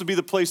can also be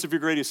the place of your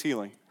greatest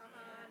healing.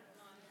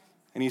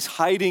 And he's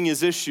hiding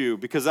his issue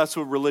because that's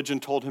what religion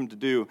told him to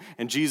do.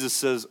 And Jesus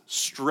says,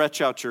 stretch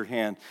out your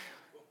hand.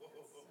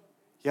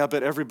 Yeah,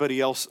 but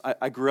everybody else,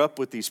 I grew up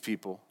with these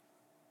people.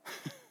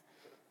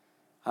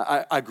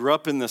 I grew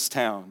up in this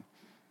town.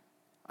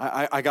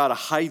 I got to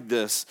hide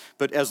this.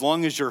 But as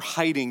long as you're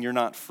hiding, you're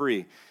not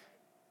free.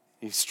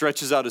 He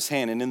stretches out his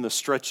hand, and in the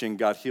stretching,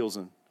 God heals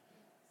him.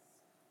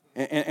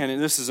 And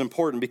this is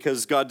important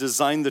because God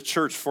designed the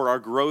church for our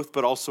growth,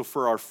 but also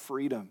for our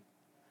freedom.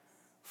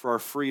 For our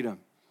freedom.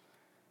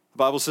 The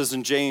Bible says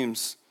in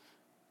James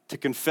to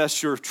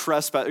confess your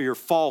trespass, your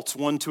faults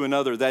one to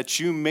another,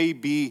 that you may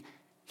be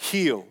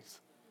healed.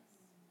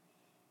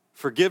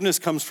 Forgiveness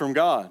comes from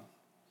God.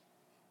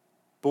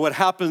 But what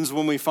happens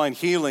when we find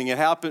healing,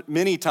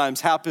 many times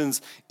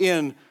happens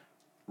in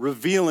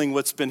revealing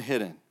what's been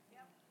hidden.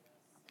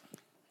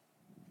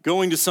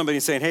 Going to somebody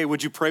and saying, hey,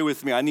 would you pray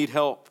with me? I need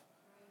help.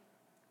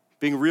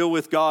 Being real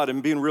with God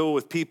and being real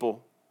with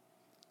people.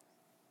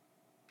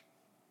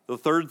 The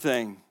third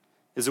thing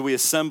is that we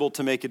assemble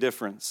to make a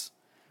difference.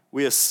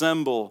 We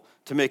assemble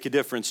to make a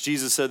difference.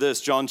 Jesus said this,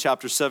 John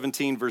chapter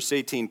 17, verse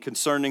 18,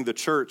 concerning the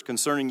church,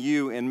 concerning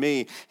you and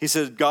me. He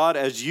said, God,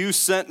 as you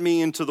sent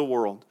me into the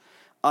world,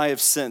 I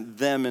have sent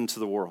them into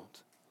the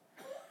world.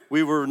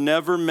 We were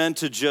never meant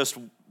to just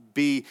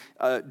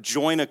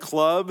join a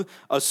club,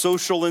 a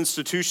social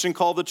institution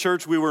called the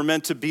church. We were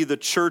meant to be the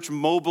church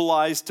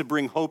mobilized to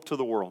bring hope to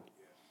the world.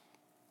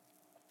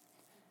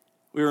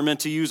 We were meant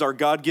to use our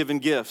God-given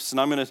gifts,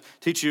 and I'm going to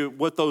teach you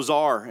what those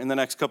are in the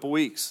next couple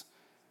weeks.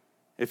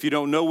 If you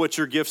don't know what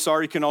your gifts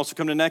are, you can also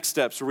come to Next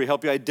Steps, where we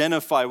help you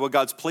identify what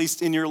God's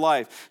placed in your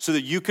life so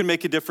that you can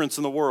make a difference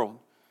in the world.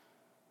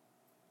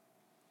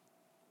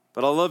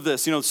 But I love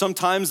this.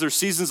 Sometimes there's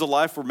seasons of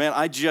life where, man,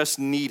 I just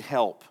need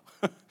help.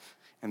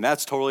 And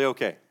that's totally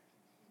okay.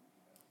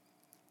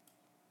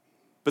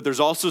 But there's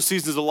also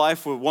seasons of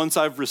life where once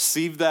I've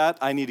received that,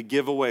 I need to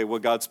give away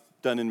what God's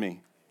done in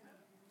me.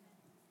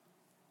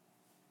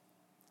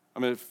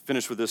 I'm going to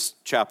finish with this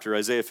chapter,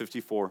 Isaiah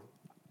 54.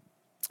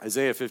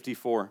 Isaiah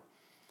 54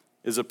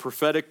 is a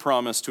prophetic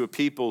promise to a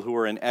people who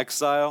are in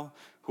exile,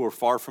 who are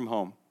far from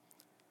home.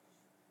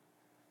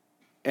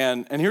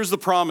 And here's the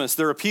promise.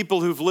 There are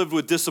people who've lived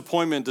with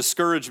disappointment,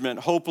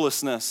 discouragement,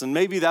 hopelessness, and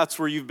maybe that's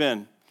where you've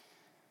been.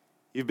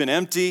 You've been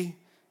empty.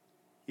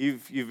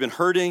 You've been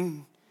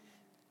hurting.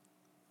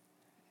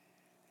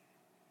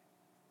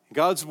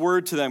 God's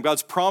word to them,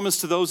 God's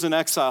promise to those in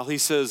exile, he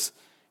says,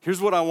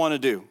 here's what I want to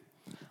do.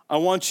 I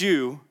want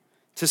you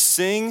to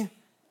sing.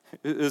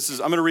 I'm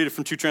going to read it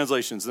from two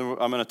translations, then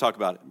I'm going to talk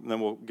about it, and then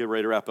we'll get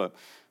ready to wrap up.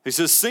 He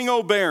says, sing,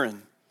 O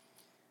barren,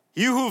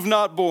 you who have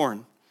not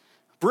borne.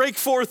 Break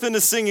forth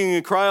into singing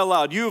and cry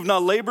aloud. You have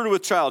not labored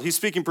with child. He's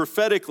speaking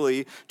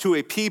prophetically to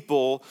a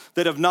people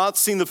that have not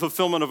seen the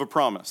fulfillment of a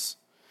promise.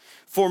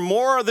 For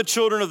more are the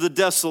children of the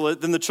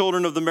desolate than the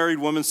children of the married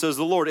woman, says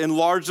the Lord.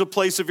 Enlarge the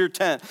place of your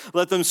tent.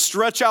 Let them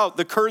stretch out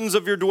the curtains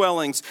of your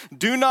dwellings.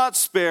 Do not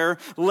spare.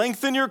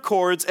 Lengthen your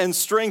cords and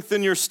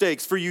strengthen your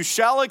stakes. For you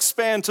shall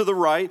expand to the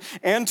right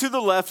and to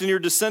the left, and your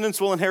descendants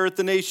will inherit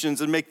the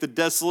nations and make the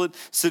desolate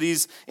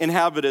cities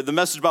inhabited. The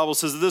Message Bible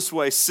says it this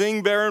way,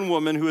 sing, barren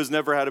woman who has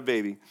never had a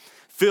baby.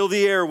 Fill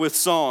the air with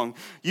song.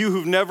 You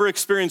who've never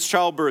experienced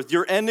childbirth,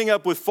 you're ending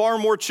up with far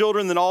more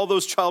children than all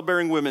those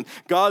childbearing women.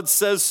 God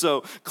says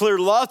so. Clear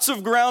lots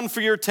of ground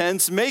for your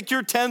tents. Make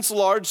your tents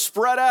large.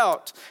 Spread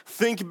out.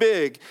 Think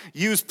big.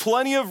 Use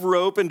plenty of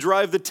rope and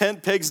drive the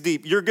tent pegs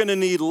deep. You're going to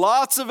need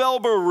lots of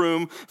elbow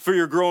room for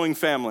your growing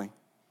family.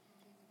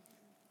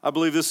 I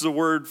believe this is a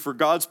word for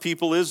God's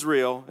people,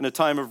 Israel, in a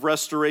time of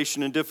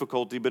restoration and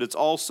difficulty, but it's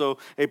also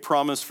a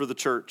promise for the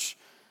church.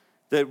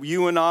 That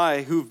you and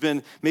I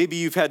maybe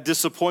you've had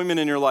disappointment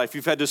in your life,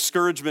 you've had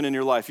discouragement in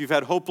your life, you've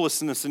had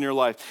hopelessness in your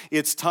life.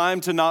 It's time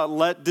to not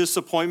let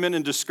disappointment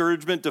and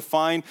discouragement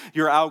define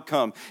your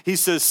outcome. He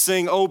says,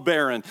 sing, O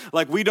barren.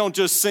 Like we don't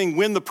just sing,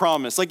 win the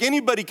promise. Like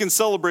anybody can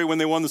celebrate when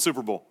they won the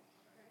Super Bowl.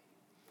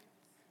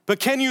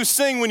 But can you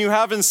sing when you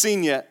haven't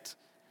seen yet?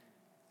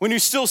 When you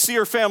still see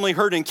your family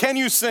hurting, can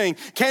you sing?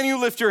 Can you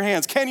lift your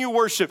hands? Can you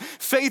worship?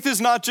 Faith is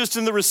not just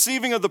in the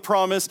receiving of the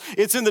promise,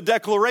 it's in the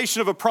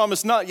declaration of a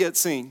promise not yet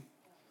seen.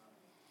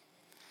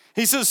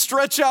 He says,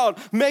 stretch out,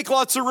 make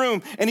lots of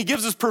room. And he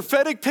gives this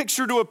prophetic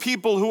picture to a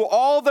people who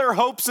all their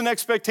hopes and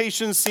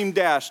expectations seem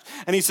dashed.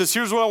 And he says,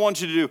 here's what I want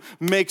you to do.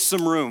 Make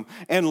some room,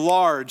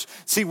 enlarge.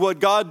 See, what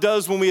God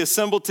does when we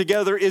assemble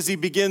together is he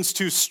begins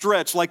to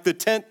stretch, like the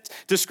tent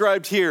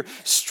described here.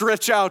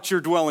 Stretch out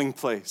your dwelling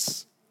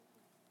place.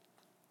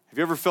 Have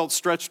you ever felt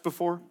stretched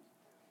before?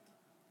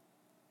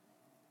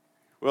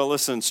 Well,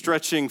 listen,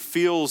 stretching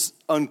feels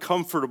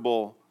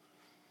uncomfortable,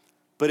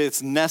 but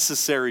it's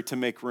necessary to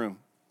make room.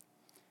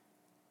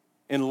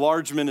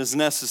 Enlargement is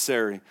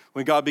necessary.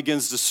 When God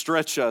begins to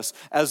stretch us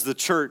as the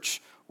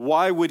church,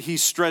 why would he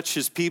stretch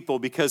his people?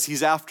 Because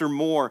he's after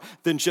more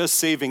than just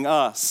saving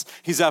us.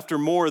 He's after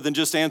more than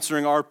just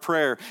answering our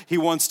prayer. He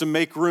wants to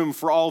make room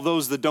for all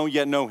those that don't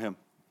yet know him.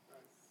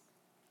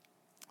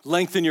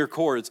 Lengthen your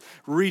cords.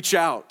 Reach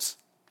out.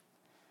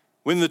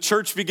 When the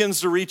church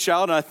begins to reach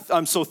out, and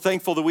I'm so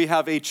thankful that we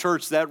have a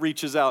church that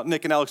reaches out.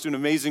 Nick and Alex do an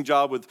amazing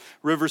job with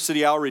River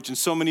City Outreach, and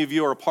so many of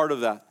you are a part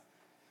of that.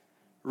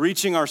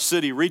 Reaching our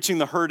city, reaching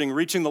the hurting,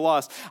 reaching the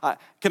lost.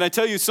 Can I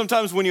tell you,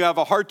 sometimes when you have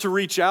a heart to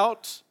reach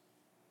out,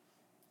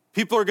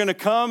 people are going to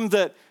come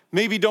that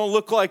maybe don't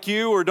look like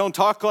you or don't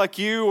talk like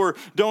you or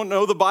don't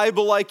know the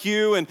Bible like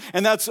you, and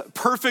that's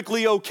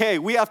perfectly okay.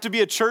 We have to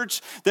be a church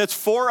that's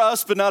for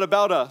us but not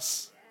about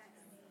us.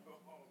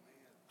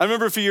 I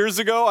remember a few years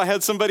ago, I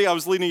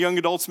was leading a young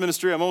adults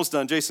ministry. I'm almost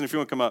done. Jason, if you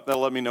want to come up,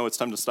 that'll let me know it's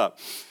time to stop.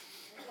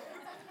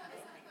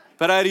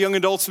 But I had a young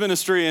adults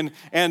ministry,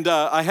 and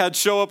I had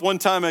show up one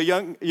time, a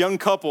young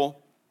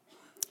couple.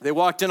 They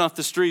walked in off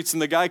the streets,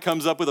 and the guy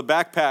comes up with a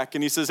backpack,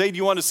 and he says, hey, do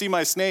you want to see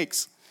my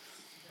snakes?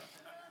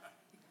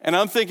 And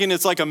I'm thinking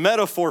it's like a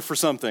metaphor for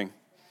something.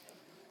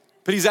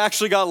 But he's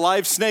actually got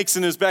live snakes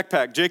in his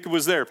backpack. Jacob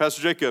was there,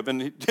 Pastor Jacob,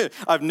 and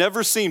I've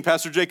never seen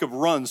Pastor Jacob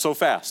run so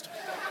fast.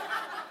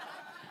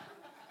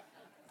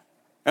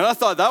 And I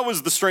thought that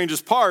was the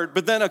strangest part,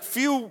 but then a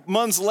few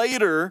months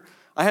later,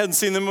 I hadn't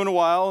seen them in a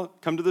while,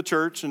 come to the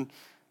church, and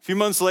a few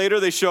months later,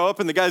 they show up,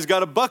 and the guy's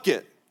got a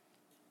bucket.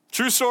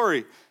 True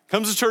story.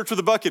 Comes to church with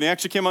a bucket. He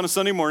actually came on a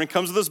Sunday morning,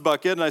 comes with this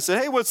bucket, and I said,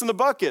 hey, what's in the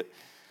bucket?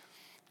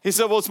 He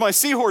said, well, it's my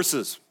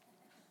seahorses.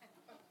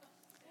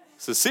 I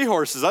said,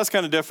 seahorses? That's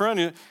kind of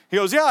different. He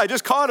goes, yeah, I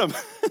just caught them.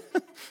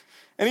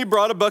 And he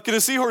brought a bucket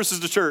of seahorses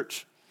to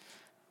church.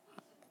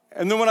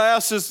 And then when I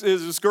asked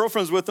his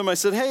girlfriends with him, I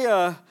said,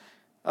 hey,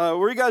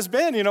 where you guys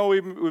been?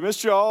 We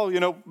missed you all,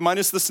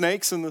 minus the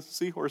snakes and the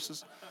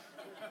seahorses.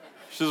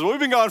 She says, well, we've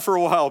been gone for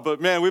a while,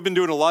 but man, we've been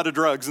doing a lot of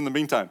drugs in the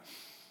meantime.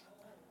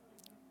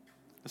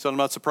 I said, I'm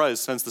not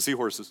surprised, hence the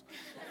seahorses.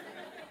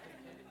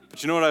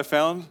 But you know what I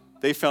found?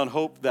 They found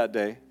hope that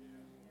day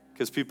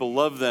because people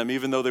loved them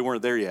even though they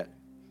weren't there yet.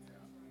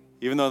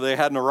 Even though they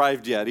hadn't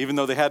arrived yet. Even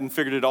though they hadn't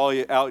figured it all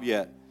out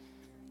yet.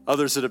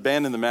 Others had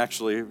abandoned them,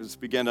 actually,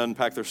 began to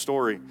unpack their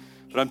story.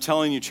 But I'm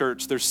telling you,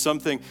 church, there's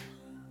something.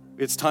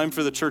 It's time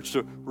for the church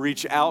to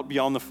reach out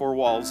beyond the four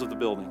walls of the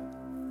building.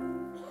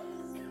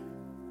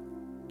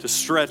 To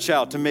stretch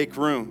out, to make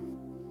room.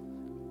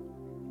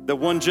 That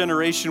one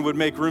generation would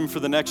make room for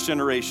the next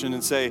generation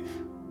and say,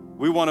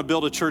 we want to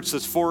build a church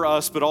that's for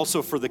us, but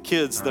also for the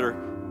kids that are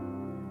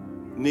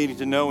needing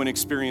to know and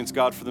experience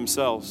God for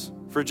themselves,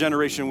 for a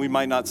generation we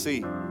might not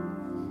see.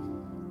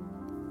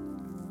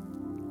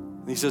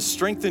 And he says,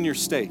 strengthen your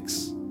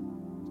stakes.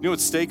 You know what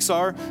stakes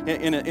are?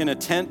 In a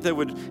tent that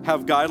would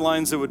have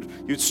guidelines that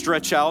you'd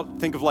stretch out.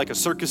 Think of like a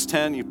circus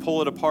tent. You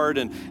pull it apart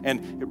and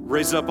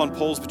raise it up on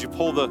poles, but you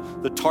pull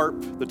the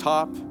tarp, the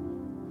top,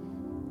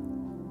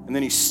 and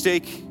then you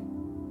stake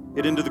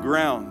it into the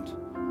ground.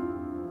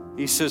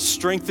 He says,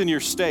 strengthen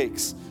your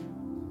stakes.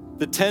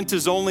 The tent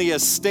is only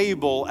as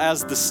stable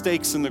as the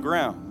stakes in the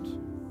ground.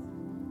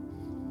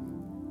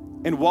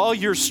 And while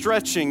you're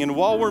stretching and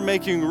while we're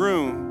making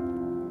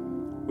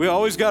room, we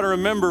always got to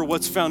remember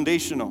what's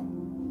foundational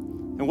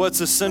and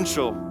what's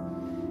essential.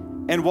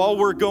 And while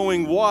we're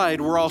going wide,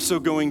 we're also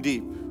going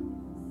deep.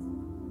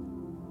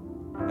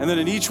 And then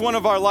in each one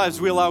of our lives,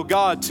 we allow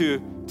God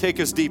to take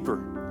us deeper.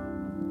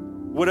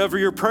 Whatever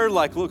your prayer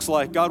life looks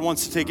like, God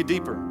wants to take it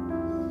deeper.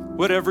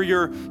 Whatever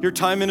your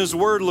time in His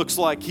Word looks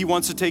like, He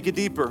wants to take it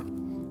deeper.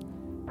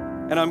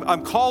 And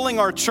I'm calling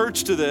our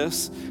church to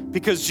this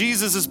because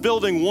Jesus is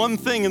building one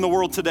thing in the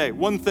world today,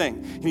 one thing,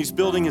 and He's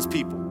building His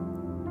people.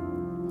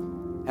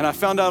 And I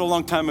found out a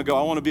long time ago,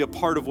 I want to be a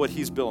part of what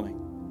He's building.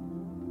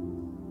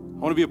 I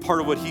want to be a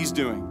part of what He's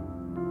doing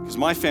because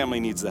my family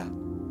needs that.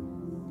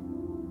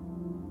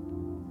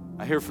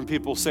 I hear from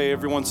people say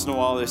every once in a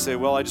while, they say,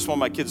 well, I just want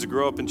my kids to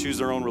grow up and choose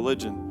their own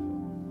religion.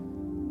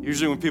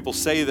 Usually when people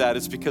say that,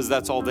 it's because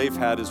that's all they've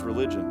had is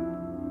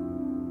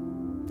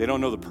religion. They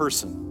don't know the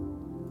person.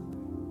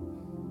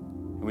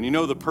 And when you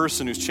know the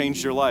person who's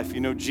changed your life, you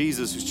know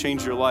Jesus who's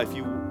changed your life,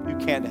 you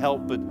can't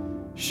help but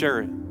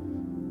share it.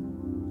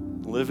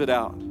 Live it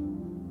out.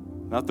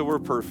 Not that we're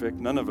perfect.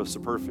 None of us are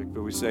perfect.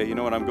 But we say, you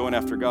know what? I'm going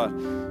after God.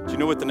 Do you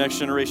know what the next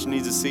generation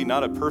needs to see?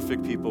 Not a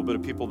perfect people, but a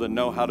people that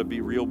know how to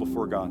be real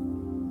before God.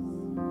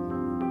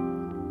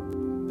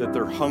 That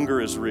their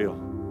hunger is real.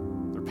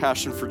 Their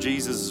passion for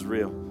Jesus is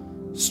real.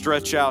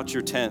 Stretch out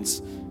your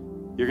tents.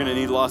 You're going to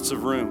need lots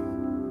of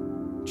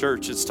room.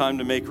 Church, it's time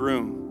to make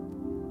room.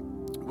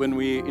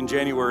 In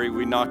January,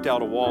 we knocked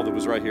out a wall that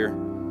was right here.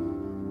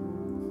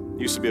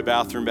 Used to be a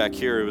bathroom back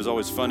here. It was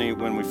always funny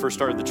when we first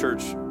started the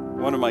church.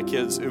 One of my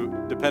kids, it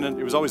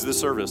was always this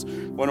service.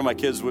 One of my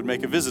kids would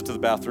make a visit to the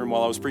bathroom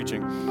while I was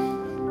preaching.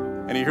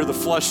 And you hear the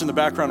flush in the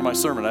background of my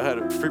sermon. I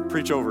had to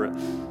preach over it.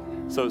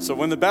 So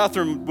when the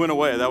bathroom went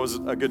away, that was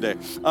a good day.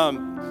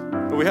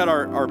 But we had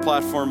our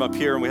platform up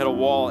here and we had a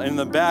wall. And in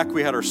the back,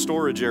 we had our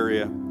storage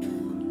area.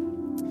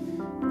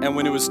 And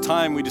when it was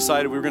time, we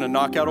decided we were going to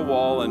knock out a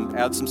wall and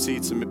add some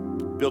seats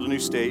and build a new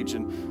stage.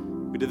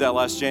 And we did that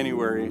last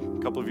January. A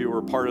couple of you were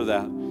a part of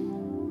that.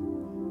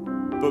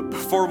 But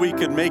before we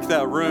could make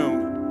that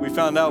room, we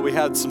found out we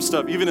had some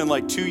stuff, even in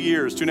like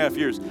 2.5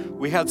 years,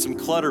 we had some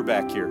clutter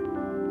back here.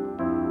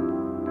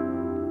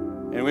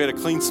 And we had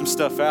to clean some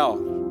stuff out.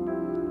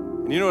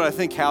 And you know what I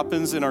think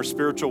happens in our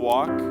spiritual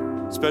walk,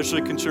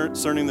 especially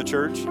concerning the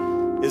church,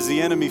 is the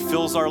enemy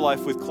fills our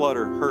life with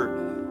clutter, hurt.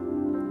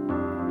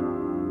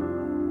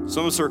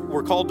 Some of us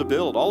we're called to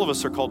build. All of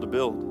us are called to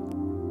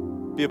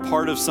build. Be a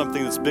part of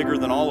something that's bigger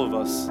than all of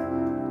us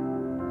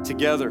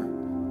together.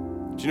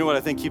 Do you know what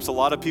I think keeps a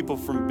lot of people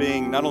from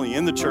being not only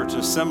in the church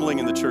and assembling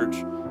in the church,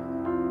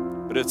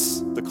 but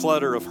it's the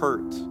clutter of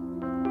hurt,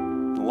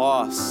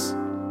 loss,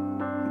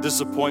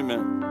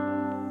 disappointment,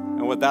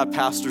 and what that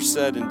pastor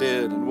said and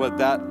did, and what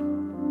that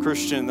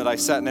Christian that I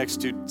sat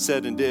next to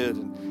said and did,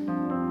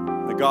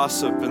 and the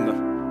gossip and the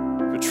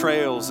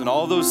betrayals and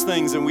all those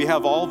things, and we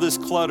have all this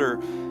clutter.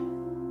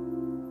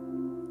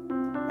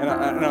 And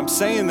I'm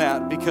saying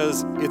that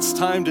because it's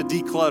time to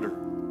declutter,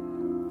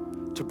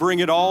 to bring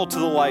it all to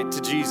the light, to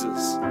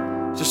Jesus,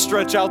 to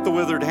stretch out the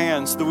withered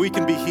hands so that we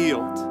can be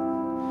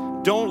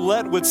healed. Don't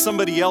let what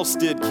somebody else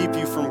did keep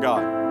you from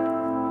God.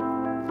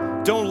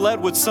 Don't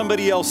let what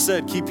somebody else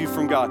said keep you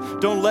from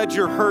God. Don't let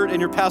your hurt and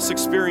your past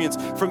experience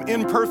from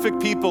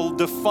imperfect people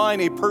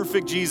define a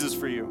perfect Jesus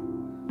for you.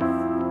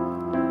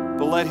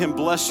 But let Him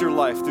bless your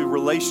life through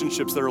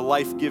relationships that are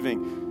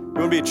life-giving. We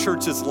want to be a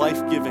church that's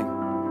life-giving,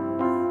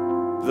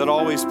 that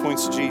always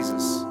points to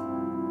Jesus.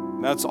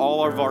 And that's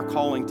all of our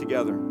calling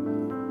together.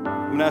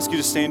 I'm going to ask you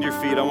to stand to your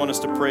feet. I want us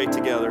to pray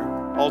together.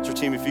 Altar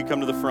team, if you come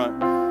to the front.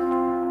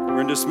 We're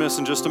going to dismiss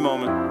in just a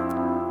moment.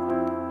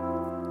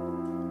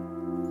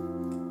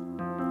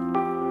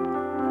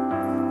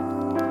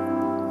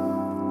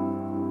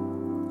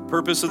 The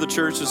purpose of the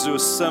church is to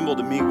assemble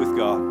to meet with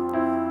God,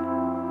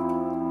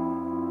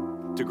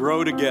 to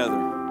grow together,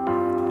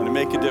 and to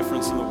make a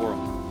difference in the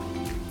world.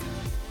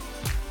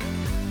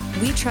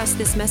 We trust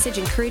this message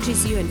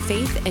encourages you in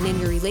faith and in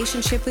your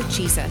relationship with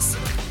Jesus.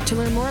 To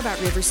learn more about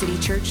River City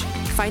Church,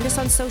 find us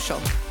on social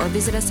or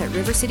visit us at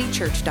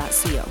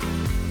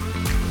rivercitychurch.co.